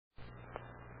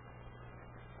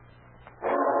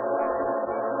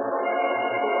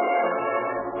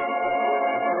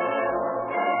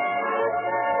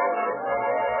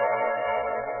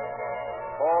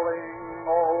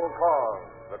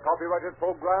copyrighted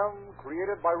program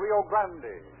created by Rio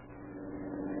Grande.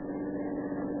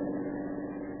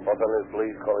 Los Angeles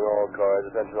Police calling all cars.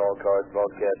 Attention all cars.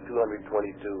 Broadcast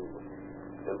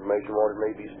 222. Information wanted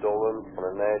may be stolen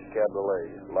on a Nash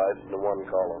Cabriolet. Lights in the one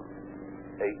column.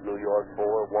 8 New York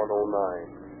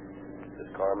 4109.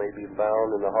 This car may be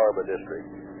found in the Harbor District.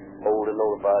 Hold and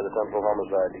notify the Central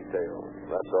Homicide Detail.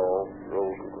 That's all.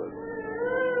 Roll concluded.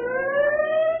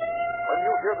 When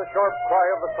you hear the sharp cry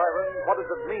of the siren, what does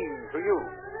it mean to you?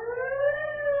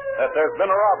 That there's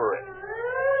been a robbery.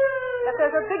 That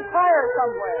there's a big fire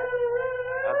somewhere.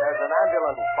 That there's an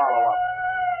ambulance follow-up.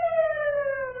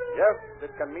 Yes,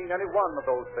 it can mean any one of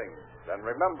those things. And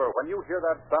remember, when you hear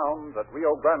that sound, that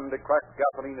Rio Grande cracked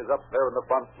gasoline is up there in the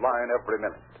front line every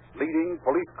minute, leading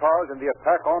police cars in the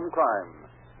attack on crime,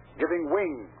 giving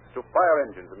wings to fire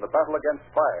engines in the battle against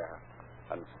fire,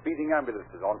 and speeding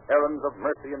ambulances on errands of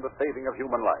mercy and the saving of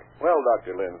human life. Well,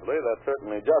 Dr. Lindsley, that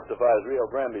certainly justifies Rio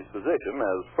Grande's position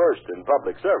as first in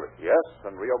public service. Yes,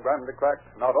 and Rio Grande cracked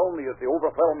not only is the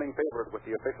overwhelming favorite with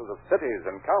the officials of cities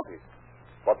and counties,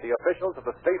 but the officials of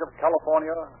the state of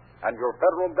California and your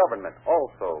federal government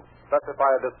also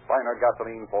specify this finer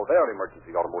gasoline for their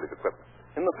emergency automotive equipment.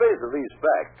 In the face of these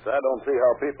facts, I don't see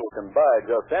how people can buy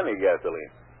just any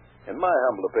gasoline. In my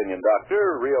humble opinion,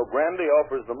 Doctor, Rio Grande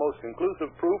offers the most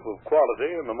conclusive proof of quality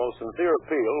and the most sincere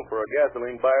appeal for a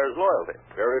gasoline buyer's loyalty.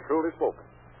 Very truly spoken.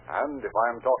 And if I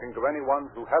am talking to anyone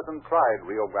who hasn't tried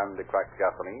Rio Grande cracked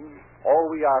gasoline, all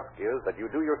we ask is that you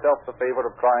do yourself the favor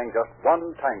of trying just one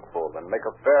tankful and make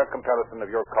a fair comparison of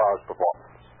your car's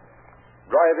performance.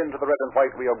 Drive into the red and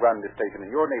white Rio Grande station in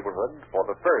your neighborhood for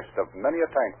the first of many a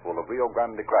tankful of Rio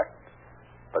Grande cracked.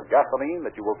 The gasoline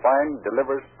that you will find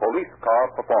delivers police car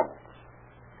performance.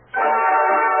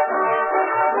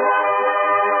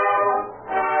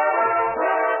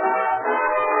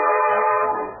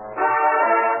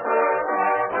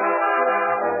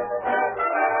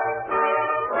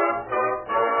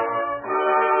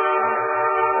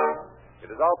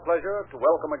 It is our pleasure to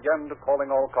welcome again to Calling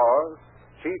All Cars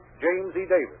Chief James E.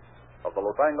 Davis of the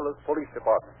Los Angeles Police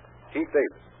Department. Chief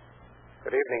Davis.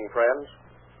 Good evening, friends.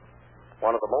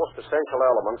 One of the most essential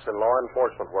elements in law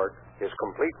enforcement work is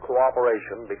complete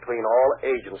cooperation between all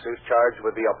agencies charged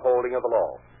with the upholding of the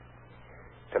law.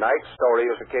 Tonight's story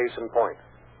is a case in point.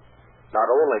 Not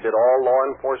only did all law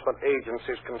enforcement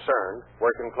agencies concerned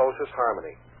work in closest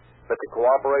harmony, but the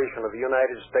cooperation of the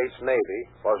United States Navy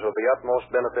was of the utmost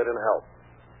benefit and help.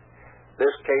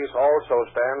 This case also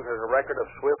stands as a record of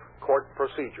swift court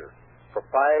procedure. For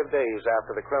 5 days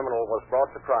after the criminal was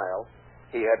brought to trial,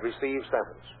 he had received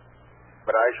sentence.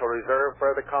 But I shall reserve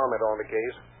further comment on the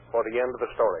case for the end of the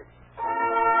story.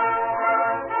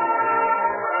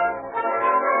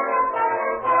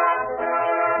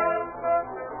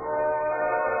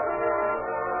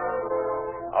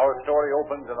 Our story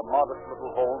opens in a modest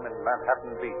little home in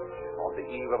Manhattan Beach on the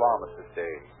eve of Armistice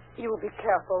Day. You'll be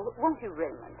careful, won't you,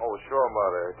 Raymond? Oh, sure,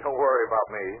 Mother. Don't worry about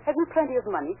me. Have you plenty of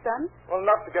money, son? Well,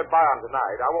 enough to get by on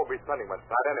tonight. I won't be spending much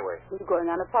tonight anyway. You going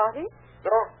on a party? No,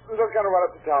 I'm just going to run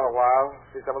up to town a while,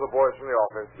 see some of the boys from the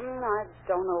office. I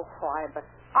don't know why, but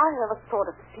I have a sort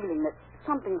of feeling that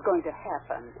something's going to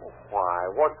happen. Why?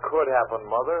 What could happen,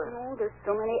 Mother? Oh, there's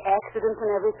so many accidents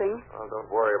and everything. Oh,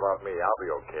 don't worry about me. I'll be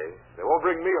okay. They won't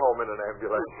bring me home in an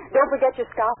ambulance. Don't forget your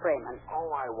scarf, Raymond. Oh,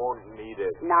 I won't need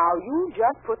it. Now, you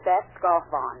just put that scarf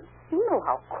on. You know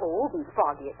how cold and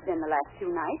foggy it's been the last few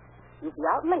nights. You'll be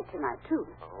out late tonight, too.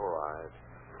 All right.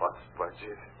 What's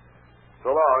splendid. So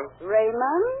long.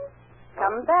 Raymond,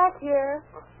 come back here.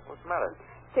 What's the matter?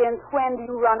 Since when do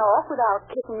you run off without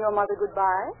kissing your mother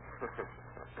goodbye?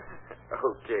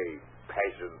 Okay,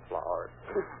 passion flower.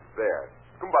 There.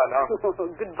 Goodbye now.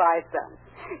 Goodbye, son.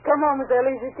 Come home as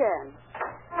early as you can.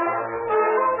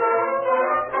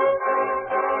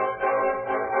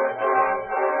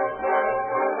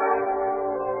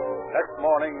 Next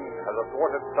morning, as a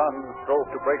thwarted sun strove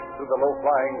to break through the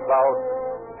low-flying clouds,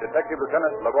 Detective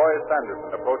Lieutenant Leroy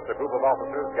Sanderson approached a group of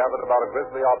officers gathered about a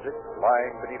grisly object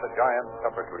lying beneath a giant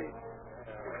pepper tree.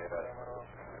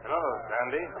 Hello,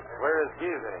 Sandy. Where is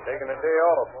Geezy? Taking a day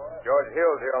off. George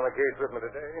Hill's here on the case with me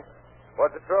today.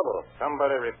 What's the trouble?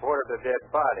 Somebody reported a dead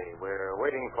body. We're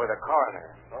waiting for the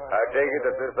coroner. I take it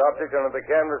that this object under the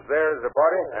canvas there is the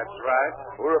body? That's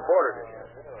right. Who reported it?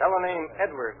 Fellow named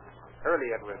Edwards.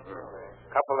 Early Edwards. A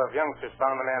couple of youngsters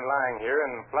found the man lying here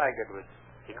and flagged Edwards.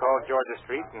 He called Georgia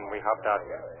Street, and we hopped out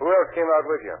here. Who else came out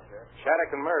with you?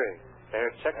 Shattuck and Murray. They're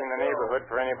checking the neighborhood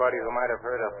for anybody who might have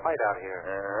heard a fight out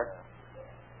here.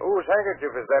 Whose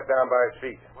handkerchief is that down by his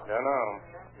feet? Don't know.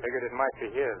 Figured it might be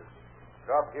his.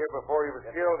 Dropped here before he was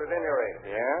killed at any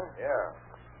rate. Yeah? Yeah.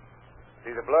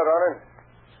 See the blood on it?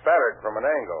 Spattered from an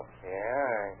angle. Yeah,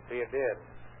 I see it did.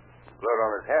 Blood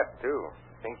on his hat, too.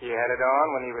 Think he had it on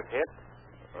when he was hit?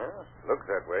 Well, looks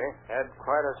that way. Had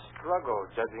quite a struggle,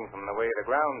 judging from the way the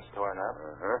ground's torn up.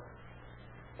 Uh-huh.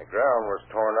 The ground was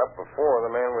torn up before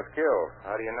the man was killed.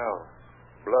 How do you know?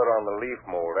 Blood on the leaf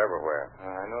mold everywhere.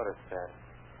 I noticed that.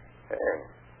 Hey,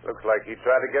 looks like he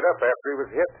tried to get up after he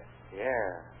was hit. Yeah.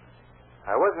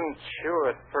 I wasn't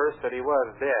sure at first that he was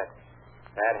dead.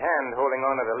 That hand holding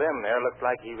onto the limb there looked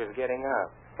like he was getting up.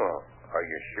 Well, are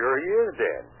you sure he is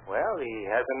dead? Well, he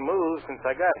hasn't moved since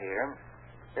I got here.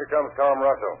 Here comes Tom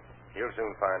Russell. You'll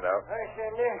soon find out. Hi,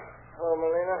 Sandy. Hello,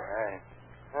 Molina. Hey.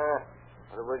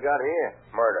 What have we got here?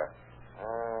 Murder.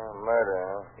 Murder,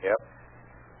 huh? Yep.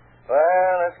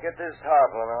 Well, let's get this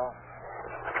hot one off.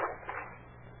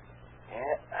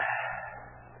 Yeah.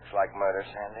 Looks like murder,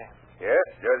 Sandy. Yes,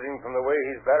 judging from the way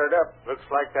he's battered up. Looks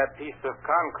like that piece of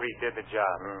concrete did the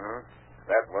job. Mm-hmm.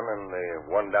 That one and the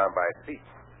one down by his feet.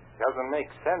 Doesn't make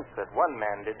sense that one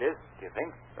man did this, do you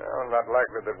think? Well, not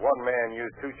likely that one man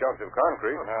used 2 chunks of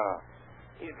concrete. No.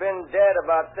 He's been dead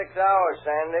about 6 hours,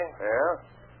 Sandy. Yeah?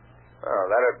 Well,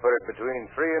 that'd put it between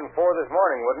 3 and 4 this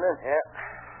morning, wouldn't it? Yeah.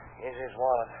 Here's his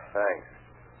wallet. Thanks.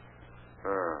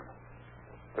 3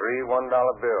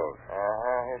 $1 bills.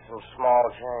 Here's some small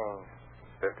change.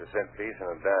 50-cent piece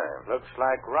and a dime. Looks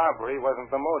like robbery wasn't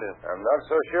the motive. I'm not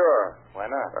so sure. Why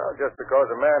not? Well, just because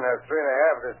a man has 3 and a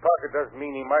half in his pocket doesn't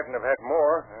mean he mightn't have had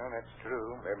more. Well, that's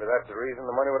true. Maybe that's the reason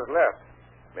the money was left.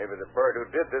 Maybe the bird who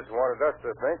did this wanted us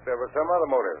to think there was some other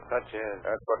motive. Such as?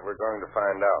 That's what we're going to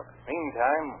find out.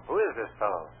 Meantime, who is this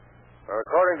fellow? Well,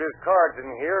 according to his cards in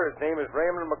here, his name is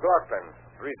Raymond McLaughlin,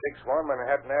 361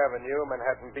 Manhattan Avenue,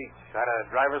 Manhattan Beach. Got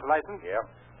a driver's license? Yep,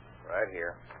 right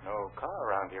here. No car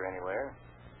around here anywhere.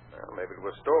 Well, maybe it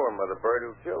was stolen by the bird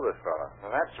who killed this fella.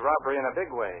 Well, that's robbery in a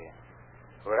big way.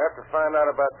 We'll have to find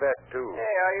out about that, too.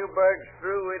 Hey, are you birds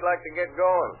through? We'd like to get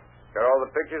going. Got all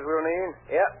the pictures we'll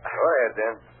need? Yep. Go ahead,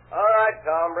 then. All right,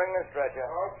 Tom, bring the stretcher.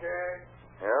 Okay.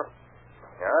 Yeah.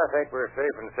 Yeah, I think we're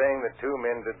safe in saying that 2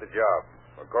 men did the job.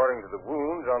 According to the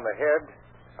wounds on the head,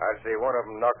 I'd say one of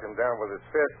them knocked him down with his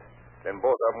fist, then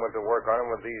both of them went to work on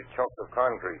him with these chunks of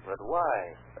concrete. But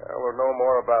why? We'll know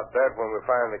more about that when we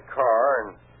find the car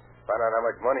and find out how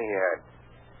much money he had.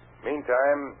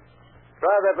 Meantime,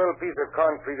 try that little piece of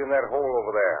concrete in that hole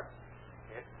over there.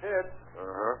 It did.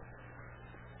 Uh-huh.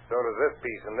 So does this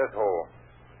piece in this hole.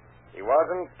 He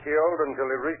wasn't killed until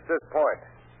he reached this point.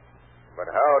 But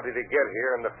how did he get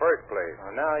here in the first place?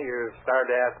 Well, now you're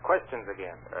starting to ask questions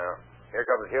again. Here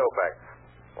comes Hillback.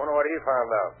 Wonder what he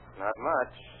found out. Not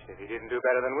much, if he didn't do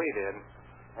better than we did.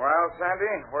 Well,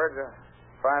 Sandy, where'd you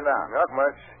find out? Not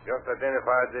much. Just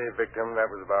identified the victim,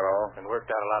 that was about all. And worked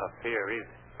out a lot of theories.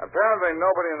 Apparently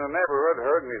nobody in the neighborhood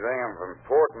heard anything of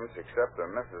importance except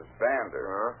Mrs.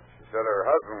 Bander. She said her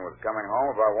husband was coming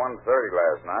home about 1:30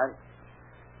 last night.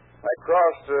 They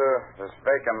crossed this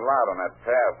vacant lot on that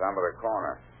path down by the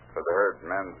corner. So they heard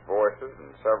men's voices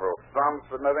and several thumps,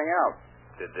 but nothing else.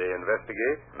 Did they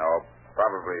investigate? No,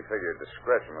 probably figured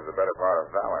discretion was the better part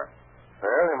of valor. Well,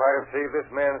 they might have saved this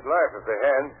man's life if they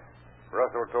had.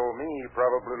 Russell told me he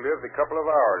probably lived a couple of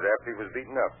hours after he was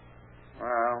beaten up.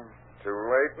 Well, too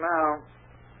late now.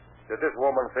 Did this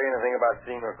woman say anything about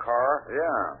seeing a car?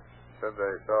 Yeah. Said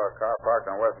they saw a car parked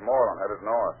on Westmoreland headed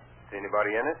north. See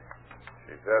anybody in it?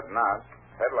 She said not.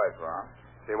 Headlights were on.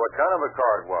 Say what kind of a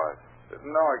car it was.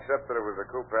 Didn't know except that it was a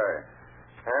coupe.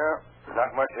 Well,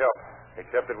 not much help,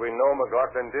 except that we know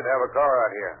McLaughlin did have a car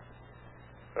out here.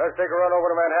 Let's take a run over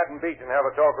to Manhattan Beach and have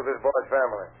a talk with this boy's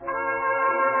family.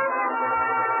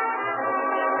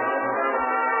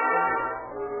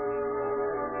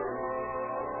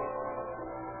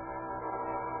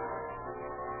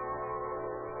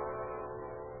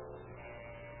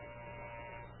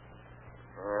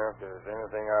 If there's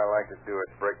anything I like to do,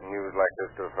 it's breaking news like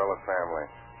this to a fellow's family.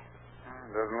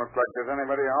 Doesn't look like there's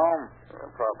anybody home.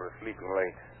 Probably sleeping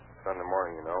late. Sunday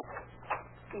morning, you know.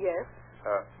 Yes?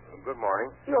 Good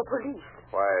morning. You're police.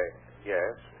 Why,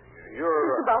 yes. You're...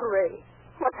 It's about Ray.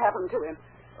 What's happened to him?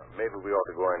 Maybe we ought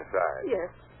to go inside. Yes.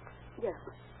 Yes.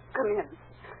 Come in.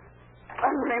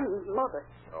 I'm Raymond's mother.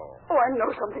 Oh. Oh, I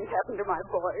know something's happened to my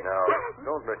boy. Now,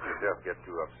 don't let yourself get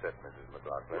too upset, Mrs.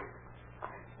 McLaughlin.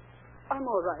 I'm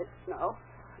all right now.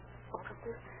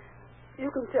 Officer,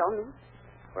 you can tell me.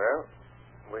 Well,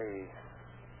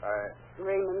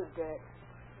 Raymond's dead,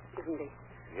 isn't he?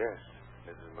 Yes,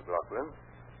 Mrs. McLaughlin.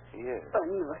 He is. I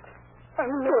knew it. I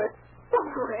knew it. Oh,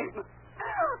 Raymond.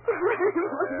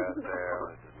 Raymond.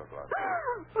 There, Mrs.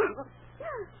 McLaughlin.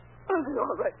 I'll be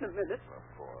all right in a minute. Of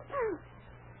course.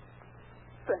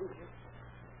 Thank you.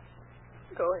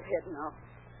 Go ahead now.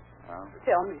 Well,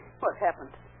 Tell me what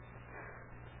happened. I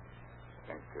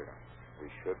think we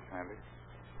should, Sandy.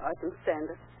 I can stand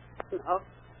it. Now,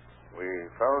 We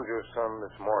found your son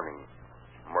this morning,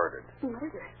 murdered.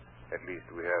 murder. At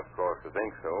least we have cause to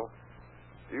think so.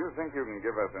 Do you think you can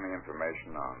give us any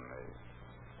information on the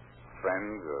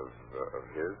friends of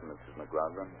his, Mrs.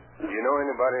 McLaughlin? Do you know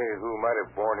anybody who might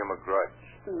have borne him a grudge?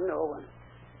 No one.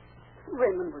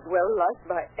 Raymond was well liked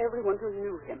by everyone who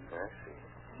knew him. I see.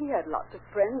 He had lots of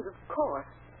friends, of course,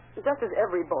 just as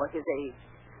every boy his age.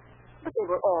 But they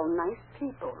were all nice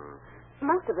people.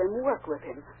 Most of them worked with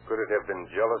him. Could it have been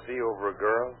jealousy over a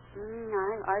girl?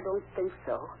 I don't think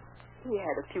so. He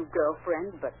had a few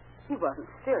girlfriends, but he wasn't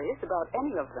serious about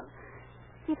any of them.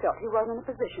 He felt he wasn't in a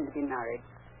position to be married.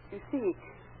 You see,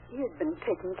 he had been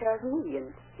taking care of me and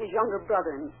his younger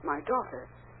brother and my daughter,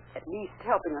 at least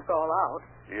helping us all out.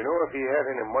 Do you know if he had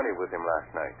any money with him last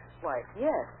night? Why,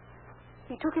 yes.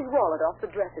 He took his wallet off the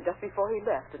dresser just before he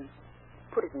left and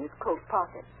put it in his coat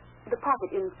pocket. The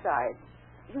pocket inside,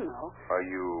 you know. Are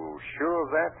you sure of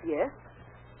that? Yes,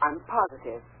 I'm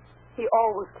positive. He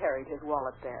always carried his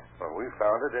wallet there. Well, we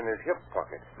found it in his hip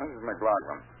pocket. Mrs.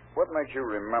 McLaughlin, what makes you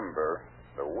remember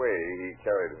the way he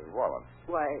carried his wallet?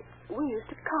 Why, we used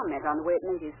to comment on the way it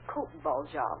made his coat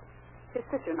bulge out. His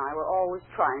sister and I were always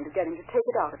trying to get him to take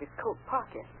it out of his coat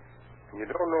pocket. You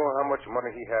don't know how much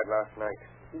money he had last night?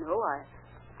 No,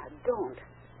 I don't.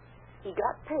 He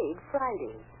got paid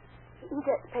Friday. He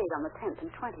gets paid on the 10th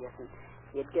and 20th, and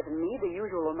he had given me the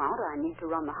usual amount I need to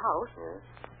run the house. Yes.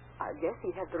 I guess he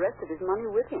had the rest of his money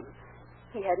with him.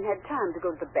 He hadn't had time to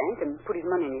go to the bank and put his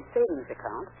money in his savings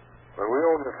account. Well, we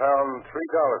only found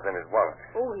 $3 in his wallet.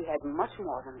 Oh, he had much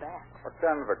more than that. What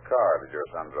kind of a car did your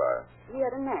son drive? He had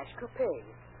a Nash coupe.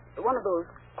 One of those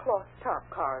cloth top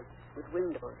cars with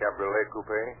windows. Cabriolet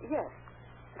coupe? Yes,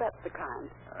 that's the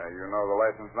kind. You know the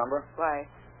license number? Why,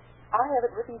 I have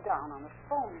it written down on the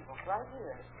phone book right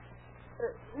here.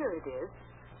 Here it is.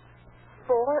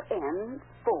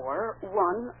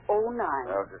 4N4109.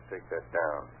 I'll just take that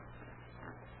down.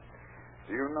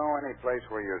 Do you know any place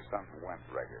where your son went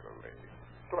regularly?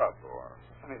 Club or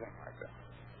anything like that?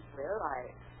 Well,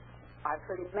 I've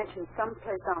heard it mentioned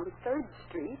someplace on 3rd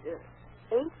Street.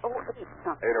 808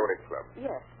 something. 808 Club.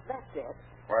 Yes, that's it.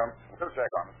 Well, we'll check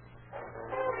on it.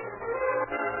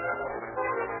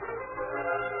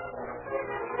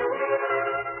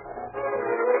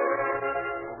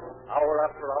 Hour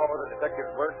after hour, the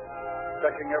detectives worked,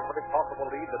 checking every possible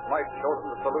lead that might show them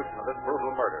the solution of this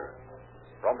brutal murder.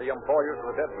 From the employers of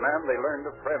the dead man, they learned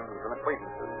of friends and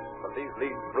acquaintances, but these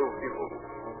leads proved futile.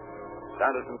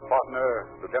 Sanderson's partner,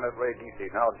 Lieutenant Ray Deasy,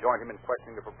 now joined him in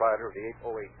questioning the proprietor of the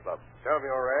 808 Club. Tell me,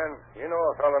 Oran, you know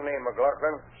a fellow named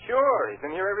McLaughlin? Sure, he's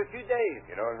been here every few days.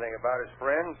 You know anything about his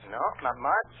friends? No, not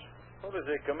much. Who does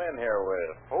he come in here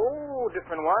with? Oh,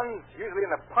 different ones. Usually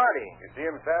in a party. You see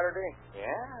him Saturday?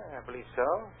 Yeah, I believe so.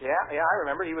 Yeah, I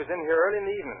remember he was in here early in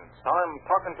the evening. Saw him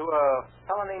talking to a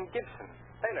fellow named Gibson.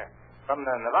 Sailor. From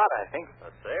the Nevada, I think. A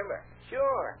sailor?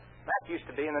 Sure. That used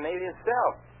to be in the Navy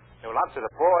itself. Knew lots of the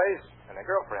boys and their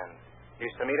girlfriends.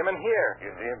 Used to meet him in here.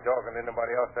 You see him talking to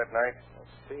anybody else that night?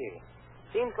 Let's see.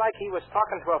 Seems like he was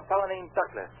talking to a fellow named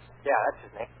Douglas. Yeah, that's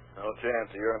his name. No chance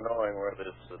of your knowing where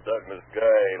this Douglas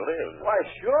guy lives. Why,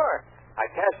 sure. I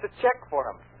cashed a check for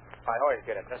him. I always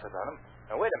get addresses on him.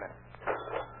 Now, wait a minute.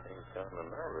 He's kind of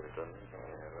nervous, doesn't he?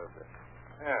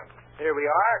 Yeah. Here we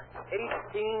are,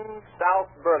 18 South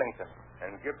Burlington.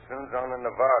 And Gibson's on the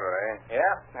Nevada, eh?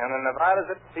 Yeah, and the Nevada's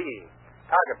at sea.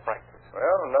 Target practice.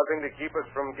 Well, nothing to keep us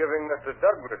from giving Mr.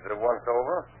 Douglas a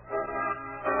once-over.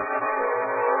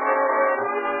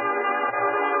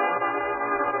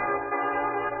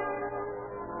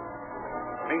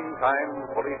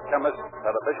 Meantime, police chemists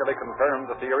had officially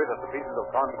confirmed the theory that the pieces of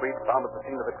concrete found at the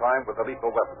scene of the crime were the lethal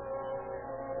weapon.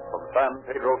 From San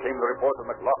Pedro came the report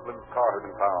that McLaughlin's car had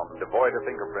been found, devoid of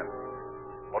fingerprints.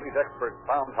 Police experts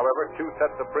found, however, 2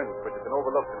 sets of prints which had been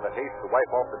overlooked in the haste to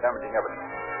wipe off the damaging evidence.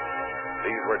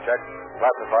 These were checked,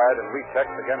 classified, and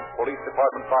rechecked against police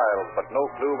department files, but no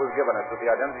clue was given as to the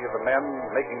identity of the men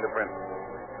making the prints.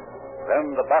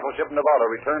 Then the battleship Nevada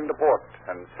returned to port,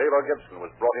 and Sailor Gibson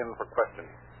was brought in for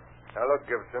questioning. Now, look,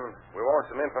 Gibson, we want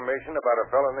some information about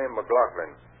a fellow named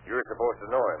McLaughlin. You're supposed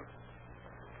to know him.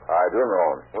 I do know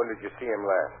him. When did you see him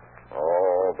last?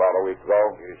 Oh, about a week ago.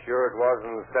 You sure it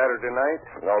wasn't Saturday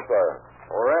night? No, sir.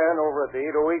 Oran over at the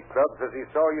 808 Club says he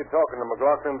saw you talking to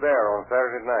McLaughlin there on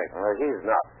Saturday night. He's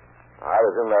not. I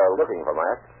was in there looking for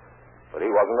Mac, but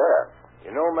he wasn't there.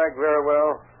 You know Mac very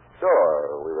well?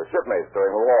 Sure, we were shipmates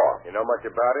during the war. You know much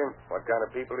about him? What kind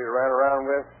of people he ran around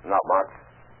with? Not much.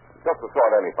 Just the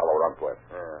sort any fellow runs with.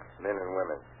 Yeah, men and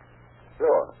women.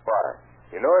 Sure. Why?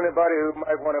 You know anybody who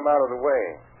might want him out of the way?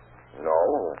 No,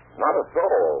 not a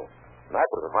soul. Mac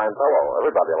was a fine fellow.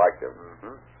 Everybody liked him.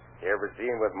 Mm-hmm. You ever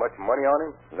seen with much money on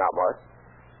him? Not much.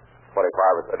 $25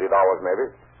 or $30 maybe.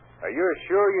 Are you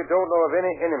sure you don't know of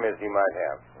any enemies he might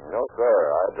have? No, sir,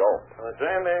 I don't.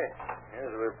 Sandy,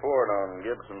 here's a report on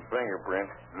Gibson's fingerprint.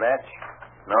 Match?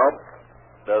 Nope.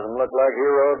 Doesn't look like he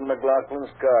rode in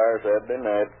McLaughlin's car Saturday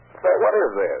night. Say, what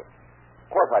is this? Of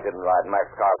course I didn't ride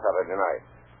Mac's car Saturday night.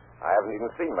 I haven't even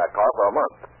seen that car for a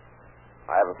month.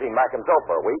 I haven't seen Mac himself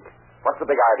for a week. What's the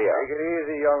big idea? Take it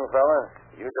easy, young fella.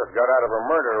 You just got out of a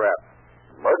murder rap.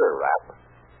 Murder rap?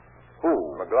 Who?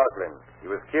 McLaughlin. He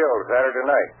was killed Saturday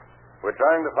night. We're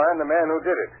trying to find the man who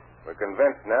did it. We're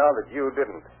convinced now that you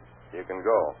didn't. You can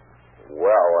go.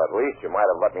 Well, at least you might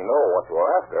have let me know what you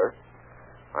were after.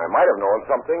 I might have known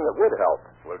something that would help.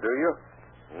 Well, do you?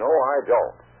 No, I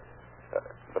don't.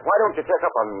 But why don't you check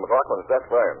up on McLaughlin's best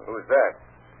friend? Who's that?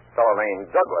 A fellow named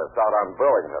Douglas out on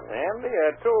Burlington. Sandy,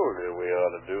 I told you we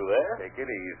ought to do that. Take it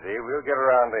easy. We'll get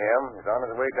around to him. He's on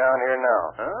his way down here now.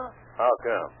 Huh? How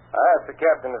come? I asked the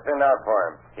captain to send out for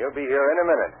him. He'll be here in a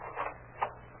minute.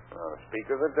 Oh, speak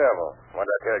of the devil. What'd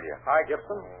I tell you? Hi,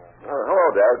 Gibson. Hello,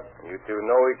 Dad. You two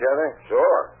know each other?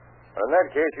 Sure. Well, in that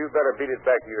case, you better beat it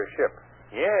back to your ship.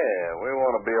 Yeah, we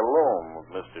want to be alone with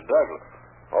Mr. Douglas.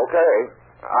 Okay.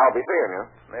 I'll be seeing you.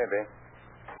 Maybe.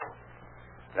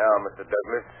 Now, Mr.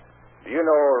 Douglas, do you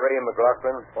know Ray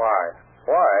McLaughlin? Why?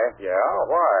 Why? Yeah,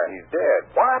 why? He's dead.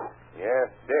 What? Yes,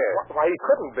 dead. Why, he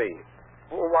couldn't be.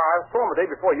 Well, why, I saw him the day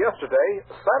before yesterday,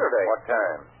 Saturday. What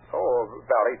time? Oh,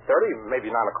 about 8:30, maybe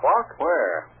 9 o'clock.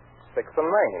 Where? 6th and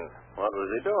Main. What was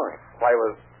he doing? Why,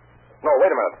 was... No,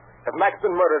 wait a minute. If Mac's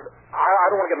been murdered, I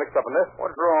don't want to get mixed up in this.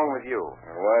 What's wrong with you?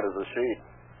 Why does the sheet?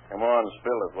 Come on,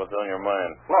 spill it. What's on your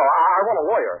mind? No, I want a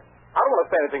lawyer. I don't want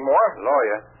to say anything more.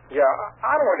 Lawyer? Yeah,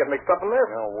 I don't want to get mixed up in this.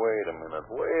 Now, wait a minute.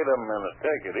 Wait a minute.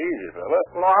 Take it easy, fella.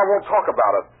 No, I won't talk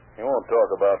about it. You won't talk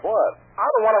about what? I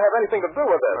don't want to have anything to do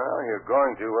with it. Well, you're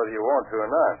going to whether you want to or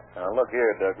not. Now, look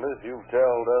here, Douglas. You've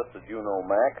told us that you know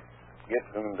Mac.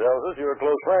 Gibson tells us you're a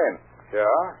close friend.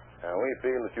 Yeah? And we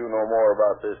feel that you know more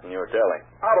about this than you're telling.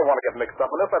 I don't want to get mixed up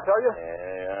in this, I tell you.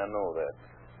 Yeah, I know that.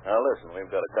 Now, listen,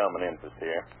 we've got a common interest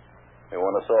here. We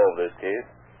want to solve this case.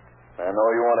 I know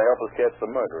you want to help us catch the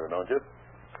murderer, don't you?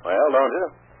 Well, don't you?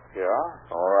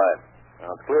 Yeah? All right.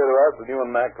 Now, it's clear to us that you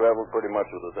and Mac traveled pretty much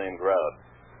with the same crowd.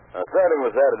 Now, starting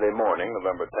with Saturday morning,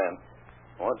 November 10th,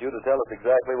 I want you to tell us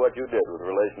exactly what you did with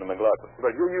relation to McLaughlin.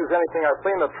 But you use anything I've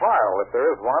seen in the trial, if there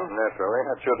is one. Naturally.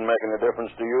 That shouldn't make any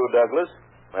difference to you, Douglas.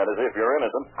 That is if you're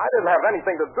innocent. I didn't have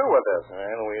anything to do with this.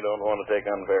 Well, we don't want to take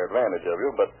unfair advantage of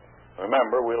you, but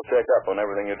remember, we'll check up on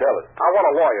everything you tell us. I want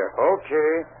a lawyer.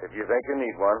 Okay, if you think you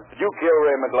need one. Did you kill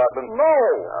Ray McLaughlin? No!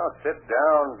 Now, sit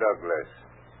down, Douglas.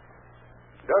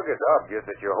 Doug, it's obvious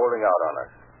that you're holding out on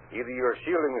us. Either you're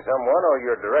shielding someone or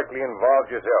you're directly involved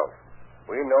yourself.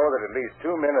 We know that at least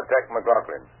 2 men attacked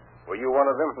McLaughlin. Were you one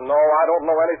of them? No, I don't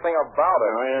know anything about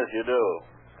it. Oh, yes, you do.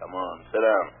 Come on, sit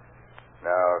down.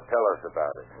 Now, tell us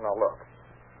about it. Now, look.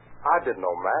 I didn't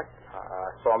know Mac. I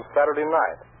saw him Saturday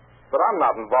night. But I'm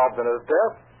not involved in his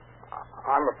death.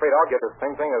 I'm afraid I'll get the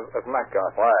same thing as Mac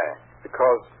got. Why?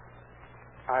 Because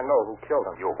I know who killed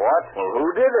him. You what? Well, who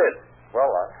did it? Well,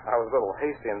 I was a little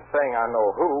hasty in saying I know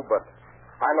who, but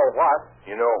I know what.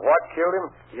 You know what killed him?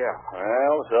 Yeah.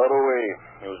 Well, so do we.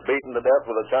 He was beaten to death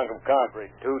with a chunk of concrete.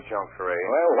 2 chunks, Ray.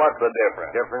 Well, what's the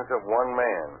difference? Difference of 1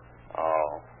 man. Oh.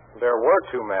 There were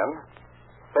 2 men.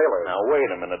 Sailors. Now,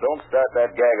 wait a minute. Don't start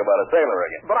that gag about a sailor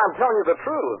again. But I'm telling you the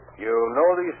truth. You know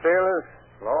these sailors?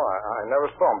 No, I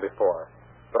never saw them before.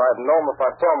 But I'd know them if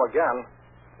I saw them again.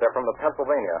 They're from the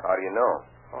Pennsylvania. How do you know?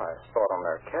 Oh, I saw it on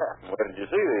their caps. Where did you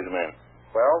see these men?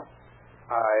 Well,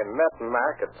 I met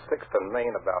Mac at 6th and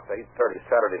Main about 8:30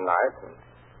 Saturday night, and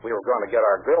we were going to get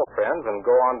our girlfriends and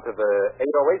go on to the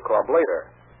 808 Club later.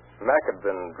 Mac had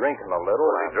been drinking a little.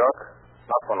 Was he drunk?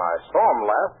 Not when I saw him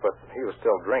last, but he was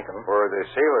still drinking. Were the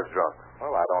sailors drunk?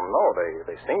 Well, I don't know.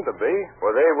 They seemed to be.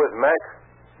 Were they with Mac?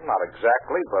 Not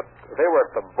exactly, but they were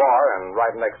at the bar and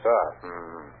right next to us.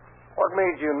 What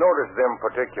made you notice them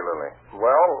particularly?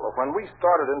 Well, when we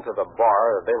started into the bar,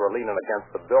 they were leaning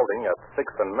against the building at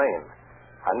 6th and Main.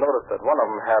 I noticed that one of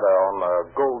them had on a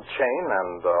gold chain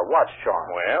and a watch charm.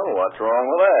 Well, what's wrong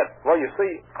with that? Well, you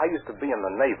see, I used to be in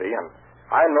the Navy, and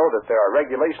I know that there are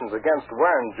regulations against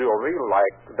wearing jewelry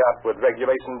like that with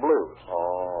regulation blues.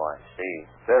 Oh, I see.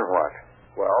 Then what?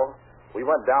 Well, we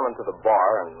went down into the bar,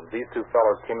 and these 2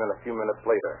 fellows came in a few minutes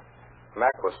later.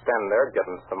 Mac was standing there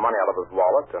getting some money out of his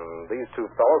wallet, and these 2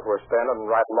 fellows were standing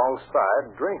right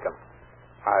alongside drinking.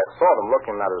 I saw them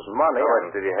looking at his money. How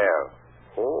much did he have?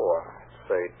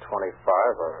 Say $25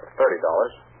 or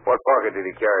 $30. What pocket did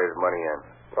he carry his money in?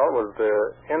 Well, it was the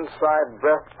inside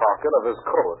breast pocket of his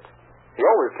coat. He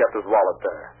always kept his wallet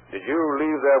there. Did you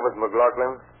leave there with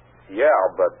McLaughlin? Yeah,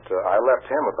 but I left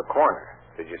him at the corner.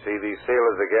 Did you see these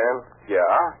sailors again?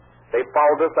 Yeah. They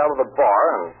followed us out of the bar,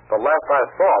 and the last I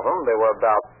saw them, they were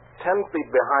about 10 feet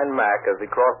behind Mac as he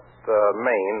crossed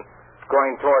Main,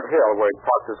 going toward Hill where he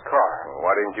parked his car.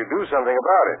 Why didn't you do something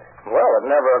about it? Well, it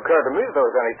never occurred to me there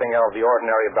was anything out of the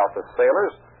ordinary about the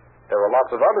sailors. There were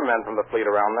lots of other men from the fleet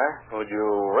around there. Would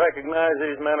you recognize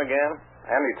these men again?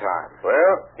 Anytime.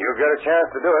 Well, you'll get a chance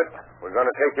to do it. We're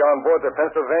going to take you on board the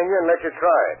Pennsylvania and let you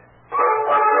try it.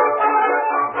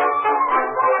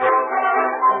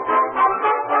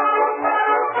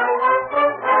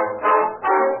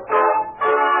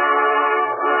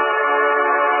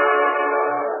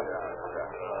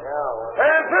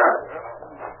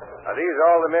 Are these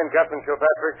all the men, Captain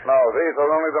Kilpatrick? No, these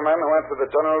are only the men who answer the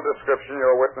general description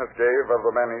your witness gave of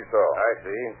the men he saw. I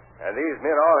see. And these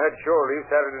men all had shore leave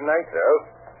Saturday night? Yes.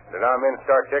 Did our men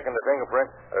start checking the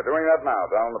fingerprints? They're doing that now,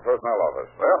 down in the personnel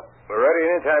office. Well, we're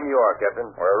ready anytime you are, Captain.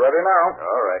 We're ready now.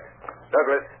 All right.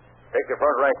 Douglas, take the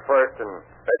front rank first, and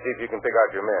let's see if you can pick out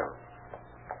your men.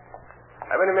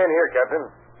 How many men here, Captain?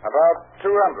 About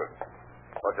 200.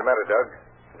 What's the matter, Doug?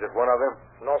 Is this one of them?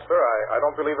 No, sir, I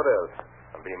don't believe it is.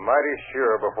 And be mighty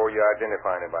sure before you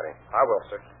identify anybody. I will,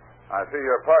 sir. I see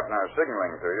your partner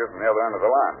signaling to you from the other end of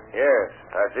the line. Yes,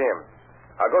 I see him.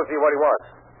 I'll go see what he wants.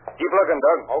 Keep looking,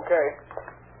 Doug. Okay.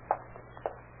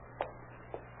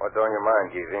 What's on your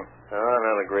mind, Geezy? Oh,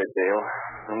 not a great deal.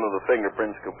 None of the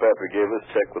fingerprints Kilpatrick gave us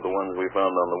checked with the ones we found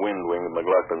on the wind wing of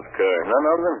McLaughlin's car. None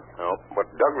of them? No. But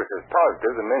Douglas is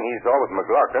positive the men he saw with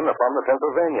McLaughlin are from the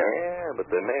Pennsylvania. Yeah, but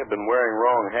they may have been wearing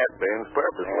wrong hat bands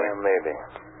purposely. Yeah, maybe.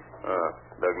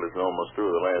 Douglas is almost through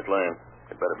the last line.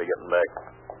 They better be getting back.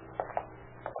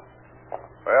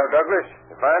 Well, Douglas,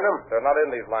 you find them? They're not in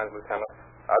these lines, Lieutenant.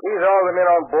 Are these all the men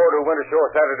on board who went ashore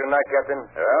Saturday night, Captain?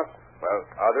 Yes. Well,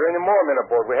 are there any more men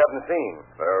aboard we haven't seen?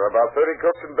 There are about 30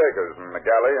 cooks and bakers in the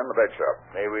galley and the bake shop.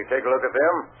 May we take a look at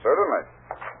them? Certainly.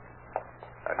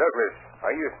 Douglas,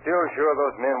 are you still sure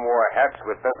those men wore hats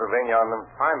with Pennsylvania on them?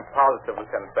 I'm positive,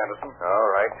 Lieutenant Benderson. All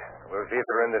right. We'll see if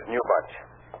they're in this new bunch.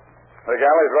 The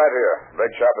galley's right here.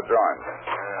 Bake shop adjoined.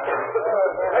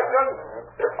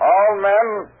 All men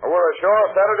who were ashore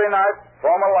Saturday night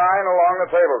form a line along the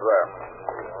tables there.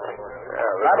 Yeah,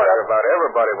 looks like about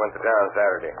everybody went to town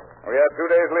Saturday. We had 2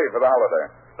 days leave for the holiday.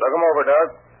 Look them over, Doug.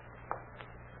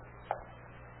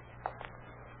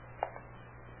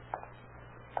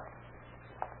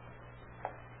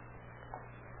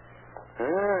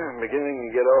 I'm beginning to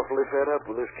get awfully fed up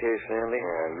with this case, Sandy.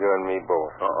 Yeah, you and me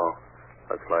both.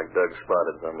 Looks like Doug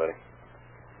spotted somebody.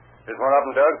 This one of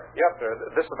them, Doug? Yep, sir.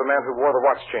 This is the man who wore the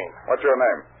watch chain. What's your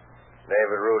name?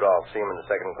 David Rudolph, seaman,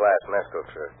 second-class mess cook,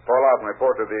 sir. Fall out and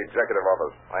report to the executive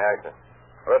office. Aye, aye, sir.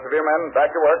 The rest of you men, back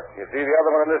to work. You see the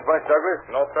other one in this bunch, Douglas?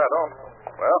 No, sir, I don't.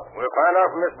 Well, we'll find out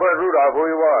from this bird Rudolph who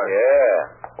he was. Yeah,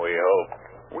 we hope.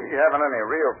 We haven't any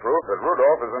real proof that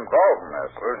Rudolph is involved in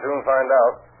this. We'll soon find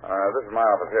out. This is my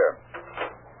office here.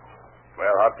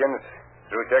 Well, Hopkins,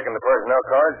 through checking the personnel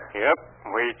cards? Yep,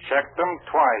 we checked them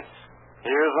twice.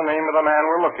 Here's the name of the man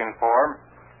we're looking for.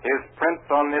 His print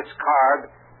on this card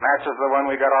matches the one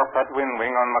we got off that wind wing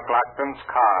on McLaughlin's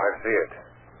car. I see it.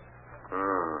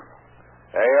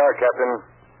 There you are, Captain.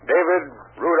 David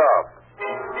Rudolph.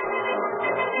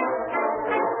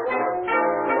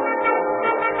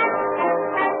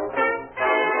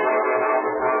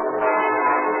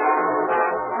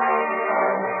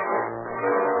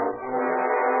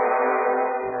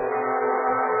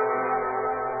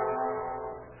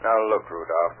 Now, look,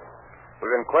 Rudolph. We've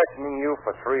been questioning you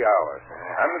for 3 hours.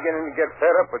 I'm beginning to get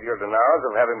fed up with your denials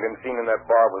of having been seen in that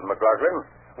bar with McLaughlin.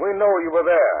 We know you were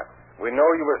there. We know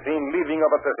you were seen leaving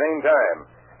up at the same time.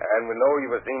 And we know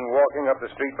you were seen walking up the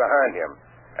street behind him.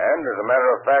 And, as a matter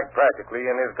of fact, practically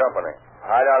in his company.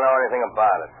 I don't know anything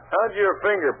about it. How'd your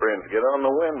fingerprints get on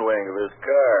the wind wing of his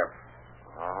car?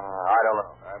 I don't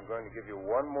know. I'm going to give you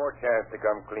one more chance to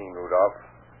come clean, Rudolph.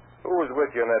 Who was with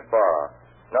you in that bar?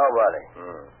 Nobody.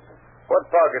 What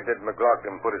pocket did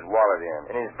McLaughlin put his wallet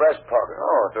in? In his breast pocket.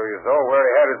 Oh, so you saw where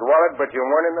he had his wallet, but you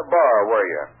weren't in the bar, were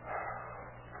you?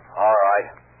 All right.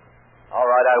 All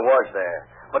right, I was there.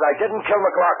 But I didn't kill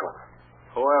McLaughlin.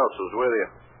 Who else was with you?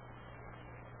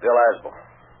 Bill Asbel.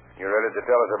 You ready to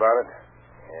tell us about it?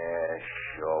 Yeah,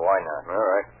 sure. Why not? All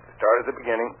right. Start at the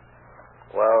beginning.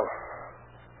 Well,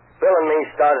 Bill and me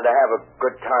started to have a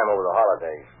good time over the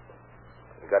holidays.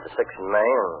 We got to 6th and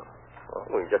Main, and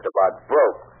we just about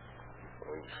broke.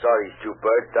 We saw these two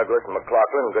birds, Douglas and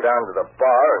McLaughlin, go down to the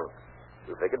bar, and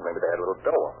we figured maybe they had a little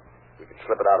dough on them. We could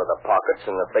slip it out of their pockets,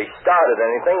 and if they started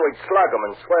anything, we'd slug them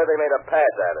and swear they made a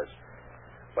pass at us.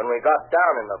 When we got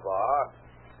down in the bar...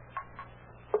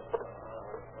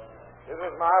 This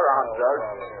is my round, Judge.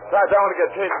 Besides, I want to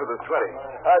get changed for this 20.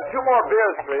 2 more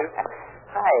beers, please.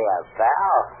 Hiya,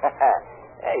 pal.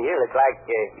 Hey, you look like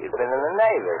you've been in the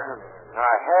Navy.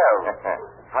 I have.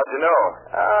 How'd you know?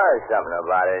 Oh, something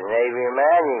about a Navy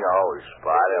man. You can always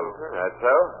spot him. That's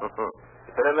so?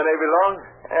 You been in the Navy long?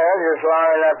 Yeah, just long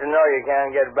enough to know you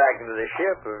can't get back into the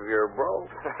ship if you're broke.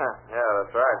 Yeah,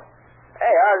 that's right. Hey,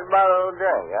 how's about a little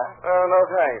drink, huh? Oh, no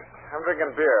thanks. I'm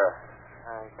drinking beer.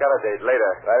 I got a date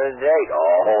later. Got a date?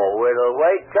 Oh, we'll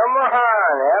wait. Come on,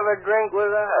 have a drink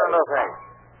with us. Oh, no thanks.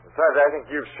 Besides, I think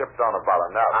you've shipped on about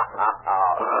enough.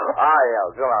 Yeah,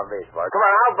 come on, baseball. Come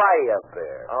on, I'll buy you a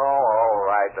beer. Oh, all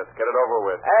right. Let's get it over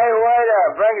with. Hey, wait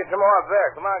up. Bring us some more beer.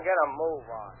 Come on, get a move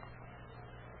on.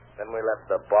 Then we left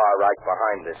the bar right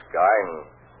behind this guy, and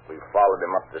we followed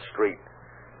him up the street.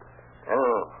 And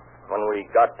when we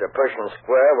got to Pershing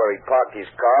Square, where he parked his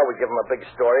car, we gave him a big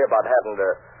story about having to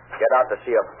get out to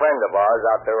see a friend of ours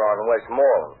out there on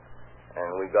Westmoreland. And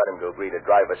we got him to agree to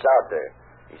drive us out there.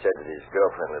 He said that his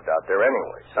girlfriend lived out there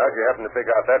anyway. So. How'd you happen to pick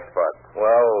out that spot?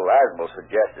 Well, Asbel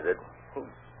suggested it. He'd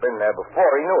been there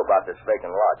before. He knew about this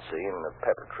vacant lot, see, and the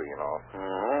pepper tree and all.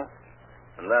 Mm-hmm.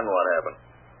 And then what happened?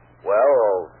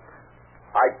 Well,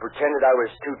 I pretended I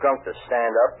was too drunk to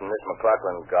stand up, and this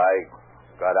McLaughlin guy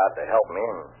got out to help me,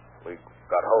 and we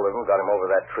got hold of him, got him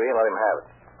over that tree, and let him have it.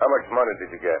 How much money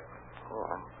did you get?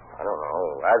 Oh, I don't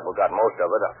know. Asbel got most of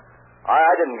it.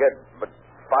 I didn't get but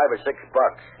 $5 or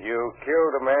 $6. You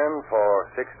killed a man for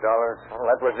 $6? Well,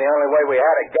 that was the only way we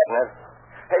had of getting it.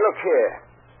 Hey, look here.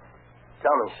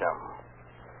 Tell me something.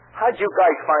 How'd you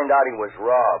guys find out he was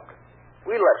robbed?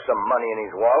 We left some money in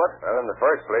his wallet. Well, in the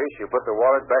first place, you put the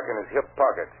wallet back in his hip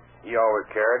pocket. He always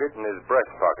carried it in his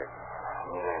breast pocket.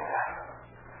 Yeah.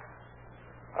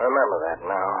 I remember that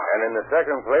now. And in the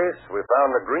second place, we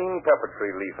found a green pepper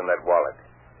tree leaf in that wallet.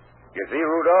 You see,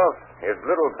 Rudolph, it's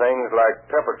little things like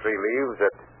pepper tree leaves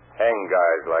that hang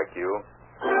guys like you.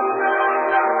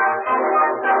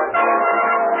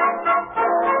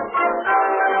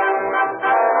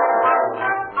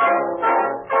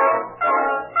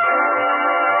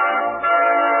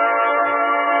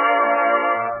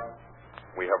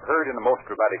 We have heard in the most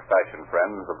dramatic fashion,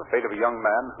 friends, of the fate of a young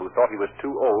man who thought he was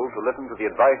too old to listen to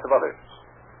the advice of others.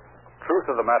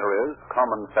 Truth of the matter is,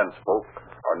 common sense folk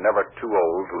are never too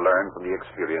old to learn from the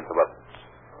experience of others.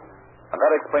 And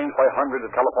that explains why hundreds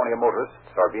of California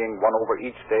motorists are being won over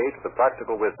each day to the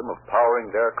practical wisdom of powering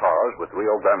their cars with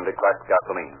Rio Grande cracked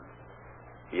gasoline.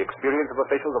 The experience of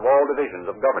officials of all divisions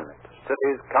of government,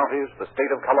 cities, counties, the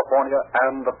state of California,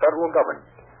 and the federal government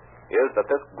is that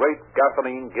this great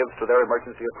gasoline gives to their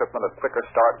emergency equipment a quicker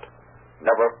start,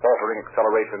 never faltering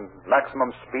acceleration,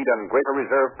 maximum speed, and greater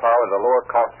reserve power at a lower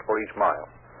cost for each mile.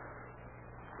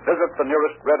 Visit the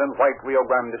nearest red and white Rio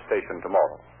Grande station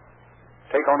tomorrow.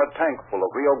 Take on a tank full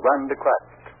of Rio Grande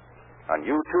cracked, and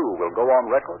you too will go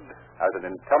on record as an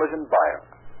intelligent buyer,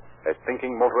 a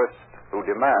thinking motorist who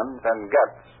demands and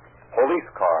gets police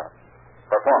car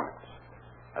performance.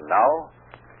 And now,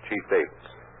 Chief Davis.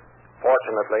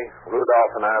 Fortunately,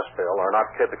 Rudolph and Asbel are not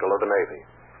typical of the Navy.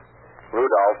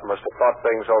 Rudolph must have thought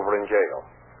things over in jail,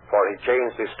 for he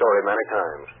changed his story many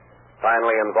times,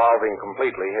 finally involving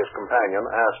completely his companion,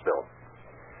 Asbel.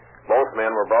 Both men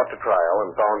were brought to trial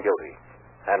and found guilty,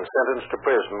 and sentenced to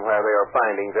prison where they are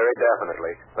finding very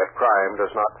definitely that crime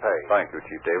does not pay. Thank you,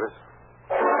 Chief Davis.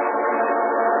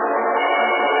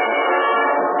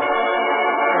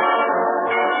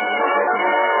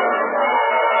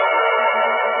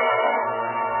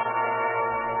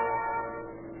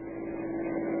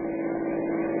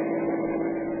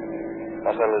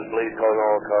 Los police calling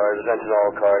all cars. Attention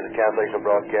all cars. The cancellation of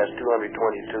broadcast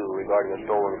 222 regarding a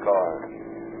stolen car.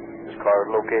 This car is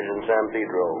located in San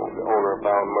Pedro. The owner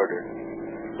found murdered.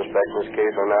 Suspects in this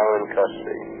case are now in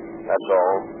custody. That's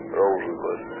all.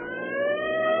 Rosenwood.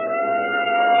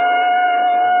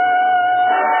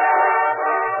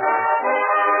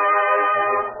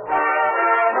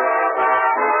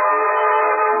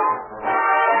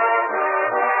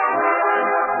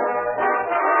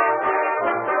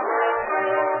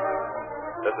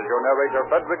 This is your narrator,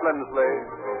 Frederick Lindsley,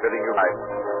 bidding you night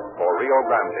for Rio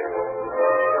Grande.